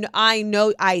I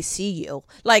know I see you.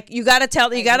 Like you got to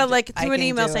through an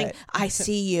email saying, "I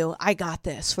see you. I got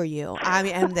this for you. I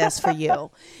am this for you."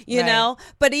 You know.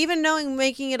 But even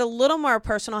making it a little more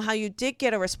personal, how you did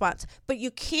get a response. But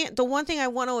you can't. The one thing I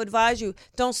want to advise you: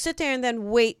 don't sit there and then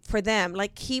wait for them.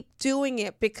 Like keep doing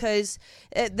it, because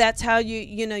that's how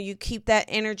you keep that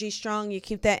energy strong. You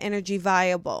keep that energy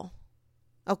viable.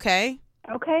 Okay.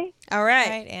 Okay. All right.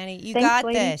 All right, Annie, you Thanks, got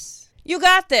lady. this. You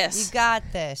got this. You got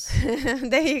this.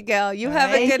 There you go. You All have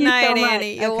right. a good Thank you night, so much.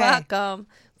 Annie. You're Okay. welcome.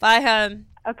 Bye, hon.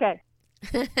 Okay.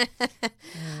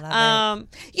 Love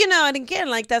And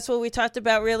again, like that's what we talked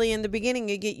about really in the beginning.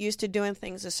 You get used to doing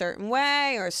things a certain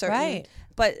way or a certain, Right.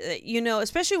 but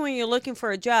especially when you're looking for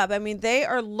a job. I mean, they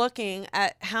are looking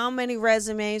at how many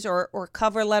resumes or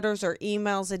cover letters or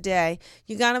emails a day.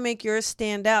 You got to make yours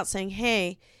stand out, saying,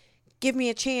 "Hey, give me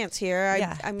a chance here.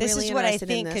 I'm this really is what I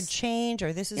interested in think this." could change,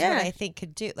 or this is Yeah. what I think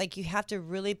could do. Like you have to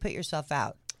really put yourself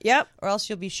out, Yep. or else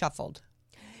you'll be shuffled.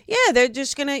 Yeah, they're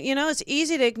just gonna. It's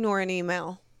easy to ignore an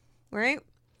email, right?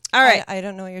 All right. I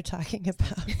don't know what you're talking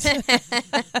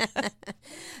about.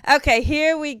 Okay,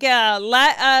 here we go.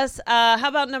 Let us, how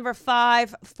about number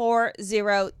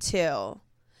 5402?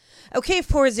 Okay,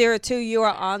 402, you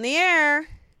are on the air.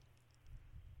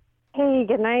 Hey,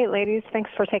 good night, ladies. Thanks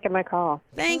for taking my call.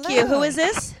 Thank Hello. you. Who is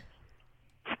this?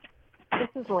 This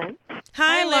is Lynn.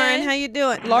 Hi, Lauren. Lynn. How you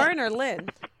doing? Lauren or Lynn?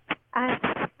 I,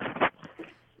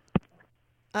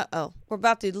 Uh-oh. We're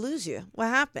about to lose you. What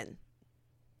happened?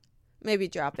 Maybe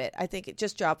drop it. I think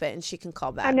just drop it and she can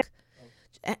call back.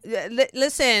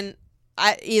 Listen,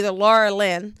 either Laura or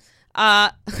Lynn,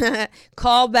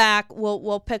 call back.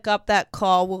 We'll pick up that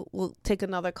call. We'll take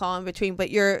another call in between,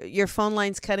 but your phone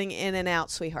line's cutting in and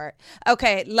out, sweetheart.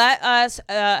 Okay, let us,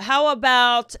 how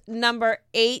about number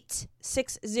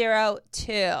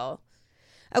 8602?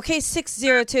 Okay,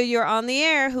 602, you're on the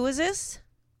air. Who is this?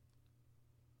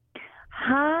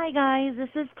 Hi, guys. This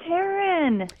is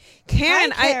Karen.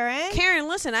 Karen, Hi, Karen. Karen,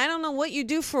 listen, I don't know what you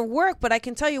do for work, but I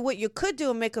can tell you what you could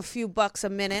do and make a few bucks a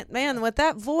minute. Man, with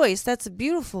that voice, that's a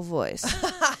beautiful voice.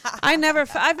 I've never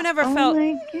felt,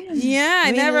 my goodness. yeah, I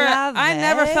We never love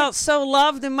it. felt so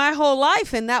loved in my whole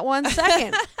life in that 1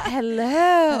 second. Hello.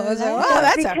 I was like,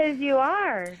 wow, Because you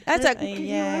are. that's a, Because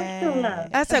you are so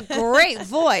loved. that's a great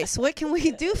voice. What can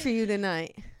we do for you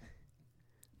tonight?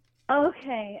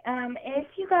 Okay. If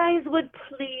you guys would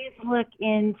please look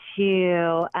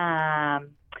into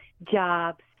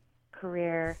jobs,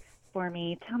 career for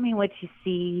me. Tell me what you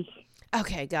see.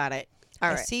 Okay, got it.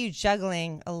 All I right. see you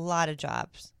juggling a lot of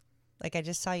jobs. Like I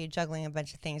just saw you juggling a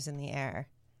bunch of things in the air,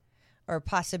 or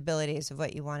possibilities of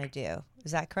what you want to do.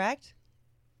 Is that correct?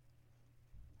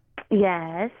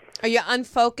 Yes. Are you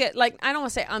unfocused? Like, I don't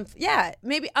want to say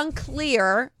maybe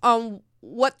unclear on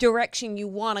what direction you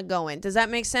want to go in. Does that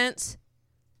make sense?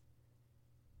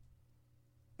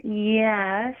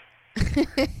 Yes.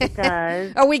 It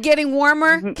does. Are we getting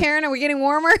warmer, Karen? Are we getting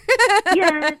warmer?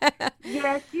 Yes.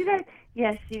 Yes, you guys.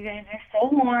 Yes, you guys are so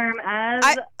warm.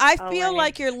 I feel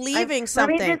like you're leaving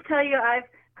something. Let me just tell you, I've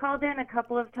called in a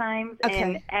couple of times,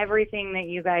 and everything that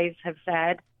you guys have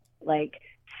said, like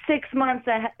 6 months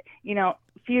ahead,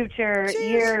 future,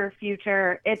 year,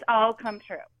 future, it's all come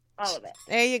true. All of it.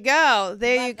 There you go.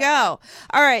 There you go.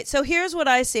 All right. So here's what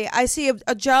I see. I see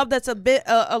a job that's a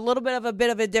little bit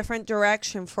of a different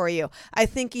direction for you. I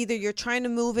think either you're trying to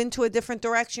move into a different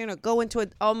direction or go into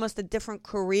almost a different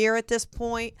career at this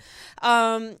point.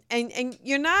 And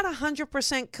you're not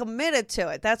 100% committed to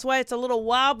it. That's why it's a little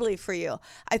wobbly for you.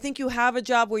 I think you have a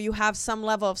job where you have some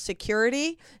level of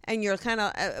security and you're kind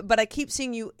of, but I keep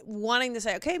seeing you wanting to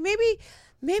say, okay, maybe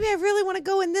I really want to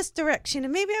go in this direction,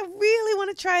 and maybe I really want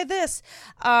to try this.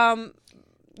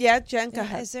 Yeah, Jen, go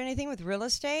ahead. Is there anything with real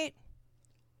estate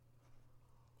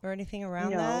or anything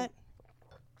around No. that?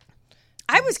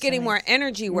 I was getting more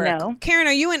energy work. No. Karen,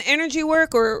 are you in energy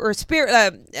work or spirit?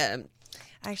 I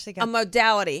actually got A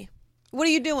modality. What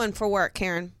are you doing for work,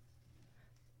 Karen?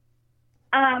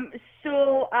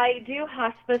 So I do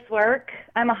hospice work.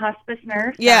 I'm a hospice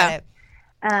nurse. Yeah. it.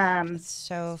 It's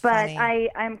So but funny.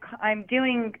 I'm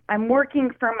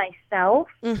working for myself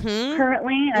Mm-hmm.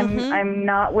 currently. I'm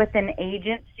not with an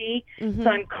agency, so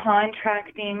I'm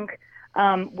contracting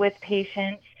with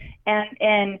patients,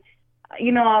 and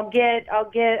I'll get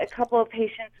a couple of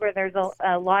patients where there's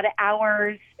a lot of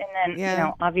hours, and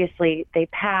then obviously they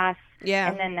pass. Yeah.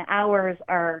 And then the hours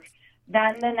aren't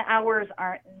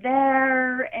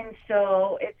there, and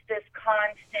so it's this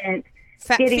constant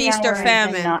getting feast or hours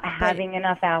famine, and not having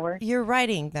enough hours. You're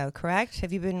writing, though, correct?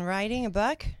 Have you been writing a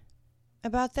book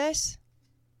about this?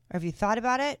 Or have you thought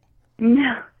about it?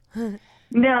 No.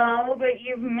 No, but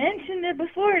you've mentioned it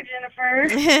before, Jennifer.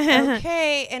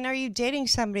 Okay, and are you dating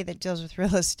somebody that deals with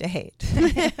real estate?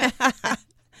 I'm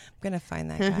going to find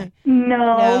that guy.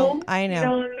 No, I know.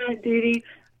 No, I'm not dating.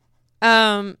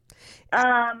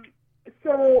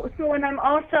 So, and I'm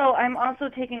also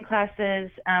taking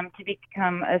classes to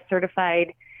become a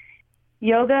certified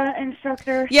yoga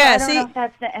instructor. So Yeah, I don't know if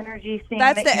that's the energy thing.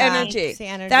 That's the energy.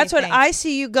 That's what I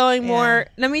see you going more.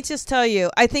 Let me just tell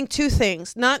you, I think two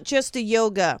things, not just the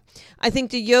yoga. I think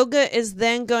the yoga is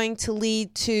then going to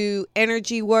lead to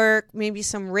energy work, maybe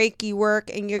some Reiki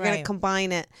work, and you're going to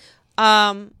combine it.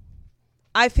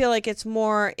 I feel like it's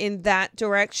more in that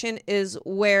direction is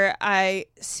where I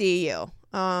see you.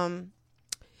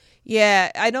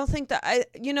 Yeah, I don't think that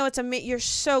you're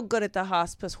so good at the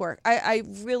hospice work. I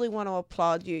really want to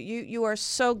applaud you. You are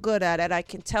so good at it. I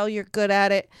can tell you're good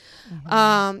at it.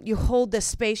 Mm-hmm. You hold the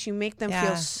space. You make them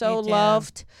feel so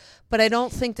loved. But I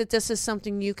don't think that this is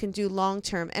something you can do long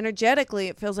term. Energetically,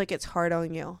 it feels like it's hard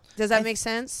on you. Does that make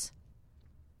sense?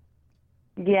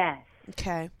 Yes.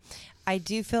 Okay. I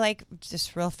do feel like,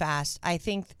 just real fast, I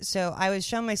think, so I was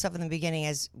showing myself in the beginning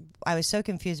as I was so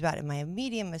confused about, am I a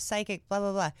medium, a psychic, blah,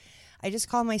 blah, blah. I just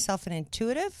call myself an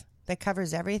intuitive that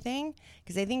covers everything,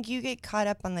 because I think you get caught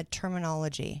up on the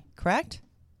terminology, correct?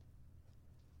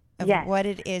 Of what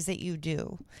it is that you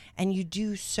do. And you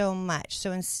do so much.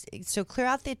 So clear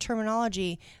out the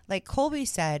terminology, like Colby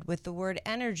said, with the word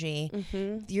energy.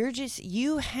 Mm-hmm.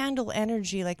 You handle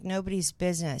energy like nobody's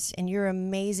business, and you're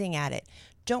amazing at it.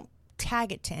 Don't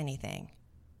tag it to anything.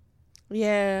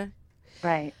 Yeah.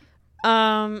 Right.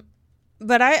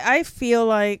 But I feel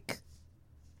like,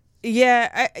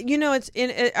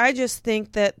 I just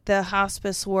think that the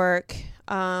hospice work,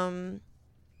 you're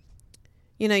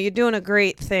doing a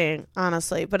great thing,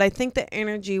 honestly. But I think the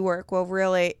energy work will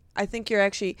really, I think you're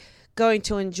actually going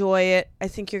to enjoy it. I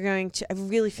think you're going to, I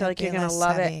really feel like you're going to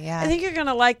love it. Yeah. I think you're going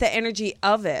to like the energy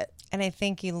of it. And I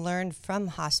think you learned from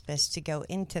hospice to go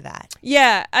into that.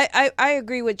 Yeah, I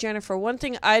agree with Jennifer. One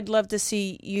thing I'd love to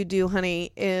see you do,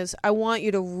 honey, is I want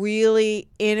you to really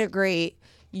integrate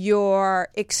your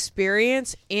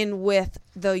experience in with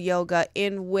the yoga,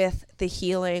 in with the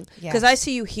healing. Because I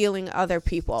see you healing other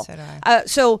people. So do I.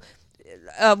 So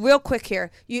real quick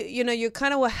here, you're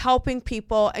kind of helping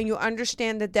people, and you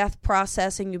understand the death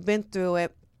process, and you've been through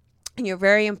it, and you're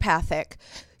very empathic.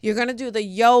 You're going to do the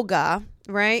yoga,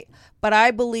 right? But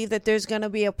I believe that there's going to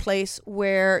be a place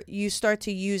where you start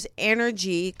to use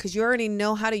energy, because you already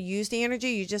know how to use the energy.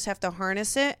 You just have to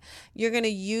harness it. You're going to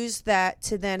use that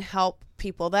to then help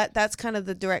people. That's kind of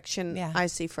the direction I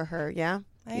see for her. Yeah?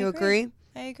 You agree?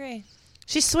 I agree.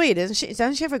 She's sweet, isn't she?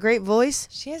 Doesn't she have a great voice?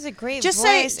 She has a great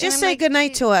voice. Just say good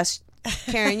night to us,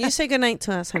 Karen. You say good night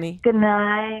to us, honey. Good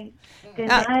night. Good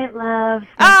night, love.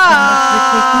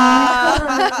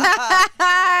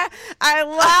 I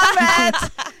love it.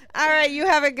 All right, you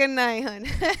have a good night, hon.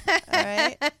 All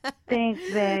right. Thanks,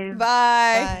 babe.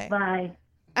 Bye. Bye.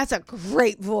 That's a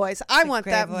great voice. I want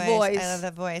that voice. I love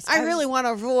that voice. I really want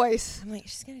a voice. I'm like,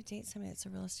 she's going to date somebody that's a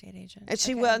real estate agent. And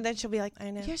she will, and then she'll be like,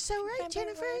 I know. You're so right,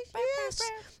 Jennifer. Yes.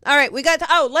 All right, we got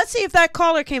let's see if that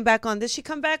caller came back on. Did she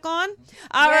come back on?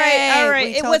 All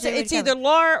right. It's either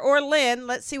Laura or Lynn.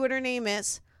 Let's see what her name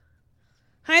is.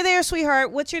 Hi there,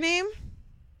 sweetheart. What's your name?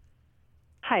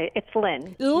 Hi, it's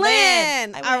Lynn.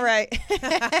 Lynn. All right.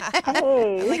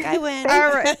 Hey. I win. All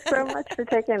right. Thanks so much for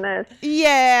taking this.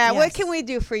 Yeah. Yes. What can we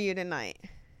do for you tonight?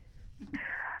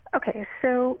 Okay,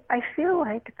 so I feel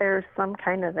like there's some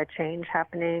kind of a change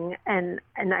happening, and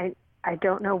I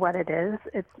don't know what it is.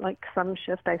 It's like some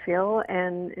shift I feel,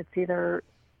 and it's either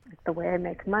the way I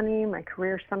make money, my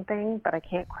career, something, but I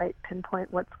can't quite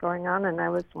pinpoint what's going on, and I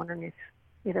was wondering if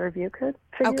either of you could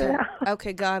figure it out.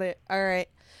 Okay, got it. All right.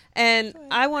 And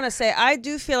I want to say, I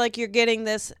do feel like you're getting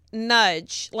this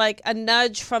nudge, like a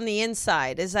nudge from the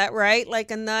inside. Is that right? Like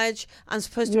a nudge, I'm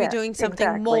supposed to be doing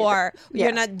something more. Yeah.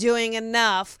 You're not doing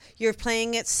enough. You're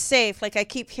playing it safe. Like I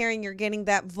keep hearing you're getting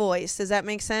that voice. Does that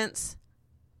make sense?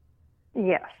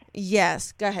 Yes.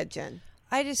 Yes. Go ahead, Jen.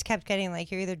 I just kept getting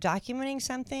like you're either documenting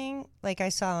something, like I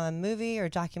saw a movie or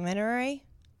documentary,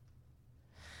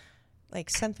 like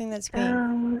something that's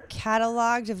being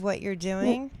cataloged of what you're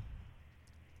doing.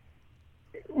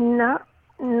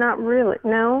 Not really.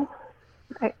 No.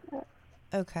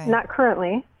 Okay. Not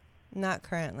currently. Not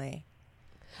currently.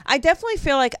 I definitely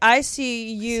feel like I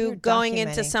see you going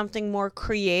into something more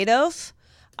creative.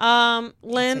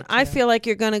 Lynn, I feel like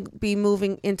you're going to be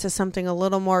moving into something a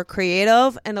little more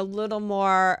creative and a little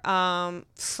more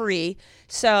free.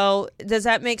 So does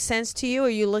that make sense to you? Are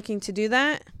you looking to do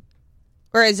that?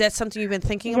 Or is that something you've been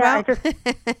thinking about?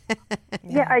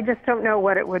 I just don't know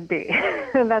what it would be.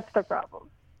 That's the problem.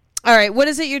 All right. What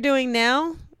is it you're doing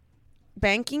now?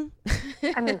 Banking?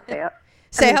 I'm in sales.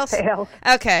 Sales?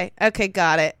 Okay.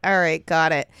 Got it. All right.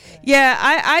 Got it. Yeah.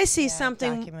 I see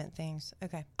something. Document things.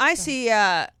 Okay. I see.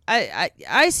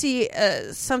 I see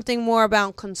something more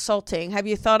about consulting. Have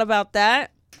you thought about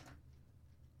that?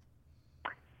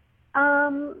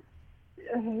 Yeah.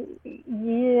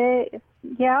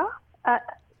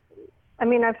 I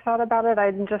mean, I've thought about it.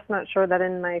 I'm just not sure that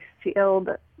in my field,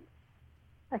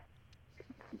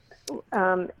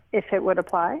 if it would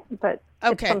apply, but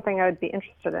it's something I would be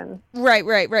interested in. Right.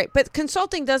 But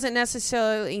consulting doesn't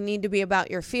necessarily need to be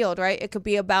about your field, right? It could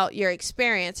be about your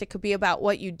experience. It could be about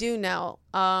what you do know.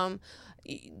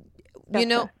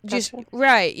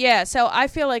 Right. Yeah. So I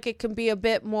feel like it can be a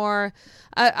bit more,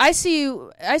 I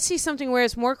see something where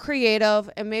it's more creative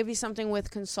and maybe something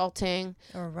with consulting.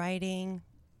 Or writing.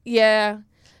 Yeah.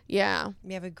 You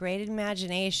have a great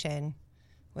imagination,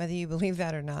 whether you believe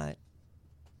that or not.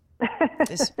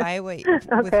 Despite with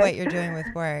what you're doing with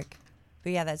work.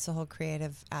 But yeah, that's the whole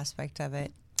creative aspect of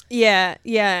it. Yeah.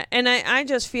 And I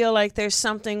just feel like there's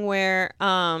something where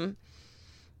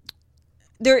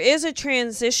there is a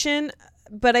transition,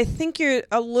 but I think you're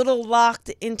a little locked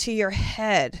into your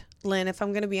head, Lynn, if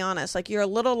I'm going to be honest. Like, you're a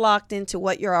little locked into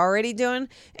what you're already doing,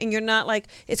 and you're not like,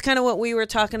 it's kind of what we were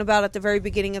talking about at the very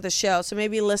beginning of the show. So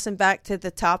maybe listen back to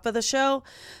the top of the show,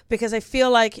 because I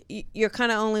feel like you're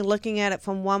kind of only looking at it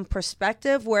from one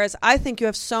perspective, whereas I think you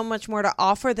have so much more to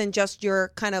offer than just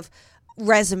your kind of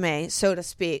resume, so to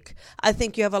speak. I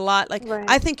think you have a lot.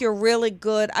 I think you're really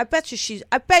good. I bet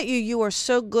you are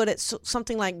so good at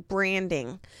something like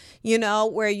branding,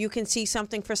 where you can see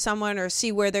something for someone or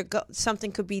see where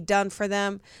something could be done for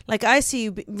them. Like, I see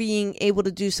you being able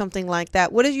to do something like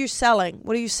that. What are you selling?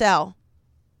 What do you sell?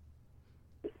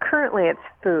 Currently, it's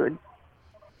food.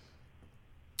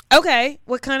 Okay.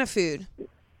 What kind of food?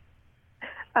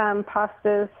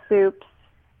 Pastas, soups,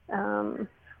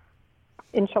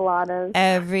 enchiladas.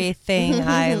 Everything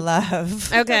I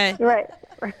love. Okay. Right.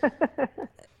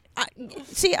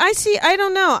 I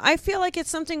don't know. I feel like it's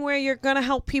something where you're going to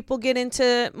help people get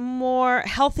into more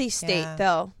healthy state,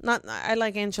 though. I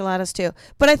like enchiladas too.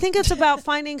 But I think it's about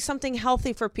finding something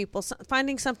healthy for people,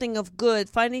 finding something of good,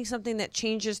 finding something that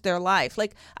changes their life.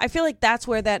 Like, I feel like that's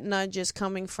where that nudge is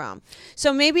coming from.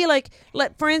 So maybe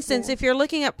for instance, if you're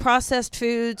looking at processed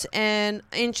foods and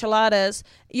enchiladas,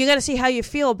 you got to see how you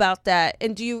feel about that.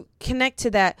 And do you connect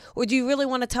to that? Or do you really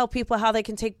want to tell people how they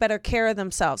can take better care of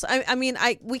themselves? I mean,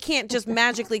 we can't just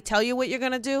magically tell you what you're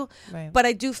going to do, but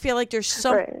I do feel like there's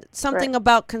something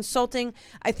about consulting.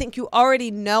 I think you already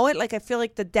know it. Like, I feel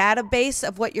like the database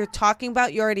of what you're talking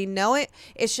about, you already know it.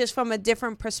 It's just from a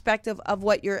different perspective of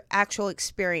what your actual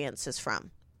experience is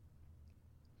from.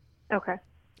 Okay.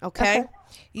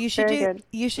 You should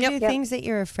do things that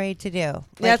you're afraid to do.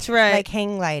 That's right. Like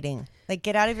hang gliding. Like,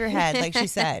 get out of your head, like she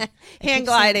said. Hang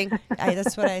gliding.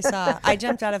 That's what I saw. I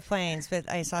jumped out of planes,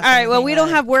 but I saw. All right. Well, we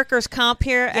don't have workers' comp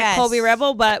here at Colby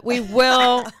Rebel, but we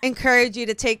will encourage you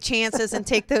to take chances and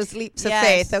take those leaps of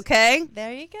faith. Okay.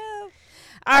 There you go.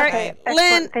 All right,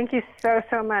 Lynn. Thank you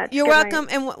so much. You're welcome.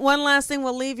 And one last thing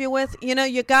we'll leave you with.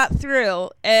 You got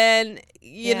through, and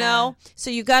you know, so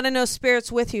you got to know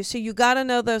spirit's with you. So you got to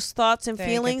know those thoughts and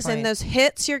feelings and those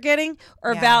hits you're getting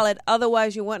are valid.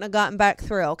 Otherwise, you wouldn't have gotten back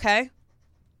through. Okay.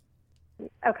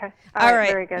 Okay. All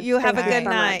right. Very good. You have a good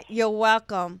night. You're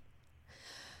welcome.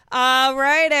 All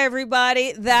right,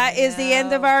 everybody. That is the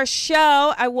end of our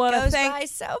show. I want to thank. Goes by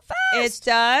so fast.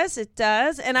 It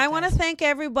does. And I want to thank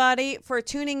everybody for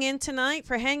tuning in tonight,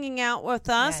 for hanging out with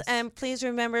us. Yes. And please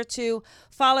remember to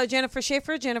follow Jennifer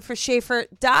Schaefer,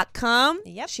 jenniferschaefer.com.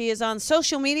 Yep. She is on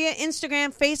social media,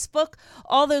 Instagram, Facebook,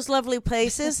 all those lovely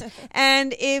places.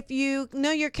 And if you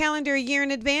know your calendar a year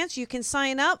in advance, you can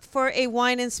sign up for a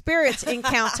wine and spirits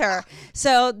encounter.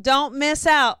 So don't miss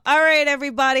out. All right,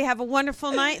 everybody. Have a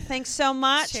wonderful night. Thanks so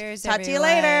much. Cheers, Talk everyone. to you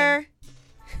later.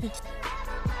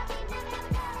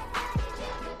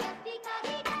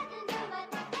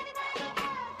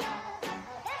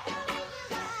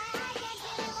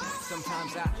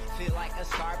 Sometimes I feel like a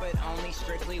star, but only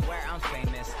strictly where I'm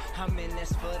famous. I'm in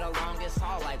this for the longest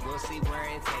haul, like we'll see where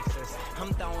it takes us.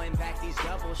 I'm throwing back these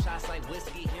double shots like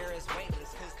whiskey here is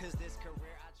weightless, cause this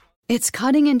career I It's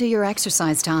cutting into your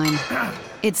exercise time.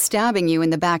 It's stabbing you in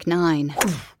the back nine.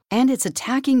 And it's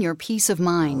attacking your peace of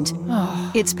mind.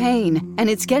 It's pain, and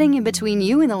it's getting in between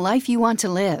you and the life you want to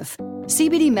live.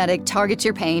 CBD Medic targets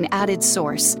your pain at its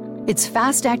source. It's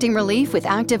fast-acting relief with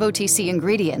active OTC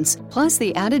ingredients, plus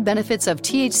the added benefits of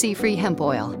THC-free hemp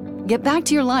oil. Get back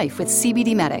to your life with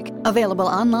CBD Medic, available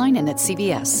online and at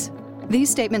CVS. These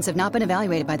statements have not been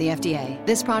evaluated by the FDA.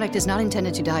 This product is not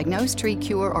intended to diagnose, treat,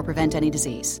 cure, or prevent any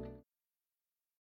disease.